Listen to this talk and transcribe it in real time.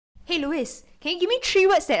Hey Louis, can you give me 3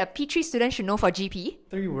 words that a P3 student should know for GP?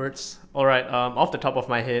 3 words. All right. Off the top of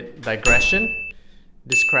my head, digression,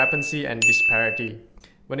 discrepancy, and disparity.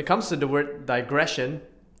 When it comes to the word digression,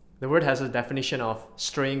 the word has a definition of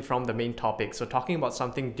straying from the main topic. So talking about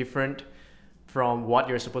something different from what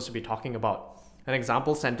you're supposed to be talking about. An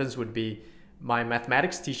example sentence would be, my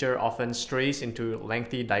mathematics teacher often strays into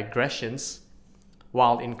lengthy digressions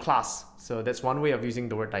while in class. So that's one way of using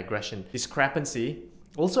the word digression. Discrepancy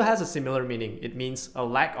also has a similar meaning. It means a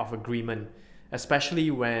lack of agreement,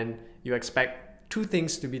 especially when you expect two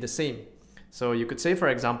things to be the same. So you could say, for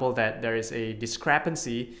example, that there is a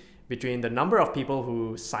discrepancy between the number of people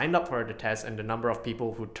who signed up for the test and the number of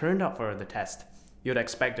people who turned up for the test. You'd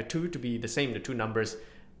expect the two to be the same, the two numbers,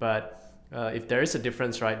 but if there is a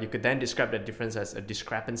difference, right, you could then describe that difference as a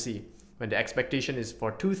discrepancy. When the expectation is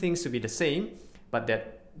for two things to be the same, but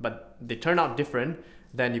they turn out different,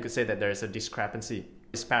 then you could say that there is a discrepancy.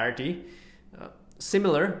 Disparity,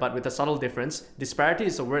 similar but with a subtle difference. Disparity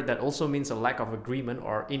is a word that also means a lack of agreement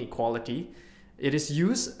or inequality. It is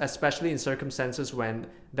used especially in circumstances when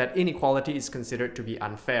that inequality is considered to be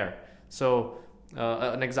unfair. So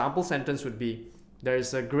an example sentence would be, there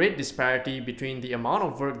is a great disparity between the amount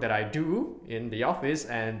of work that I do in the office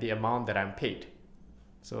and the amount that I'm paid.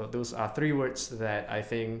 So those are 3 words that I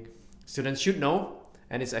think students should know,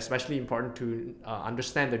 and it's especially important to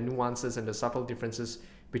understand the nuances and the subtle differences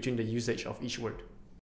between the usage of each word.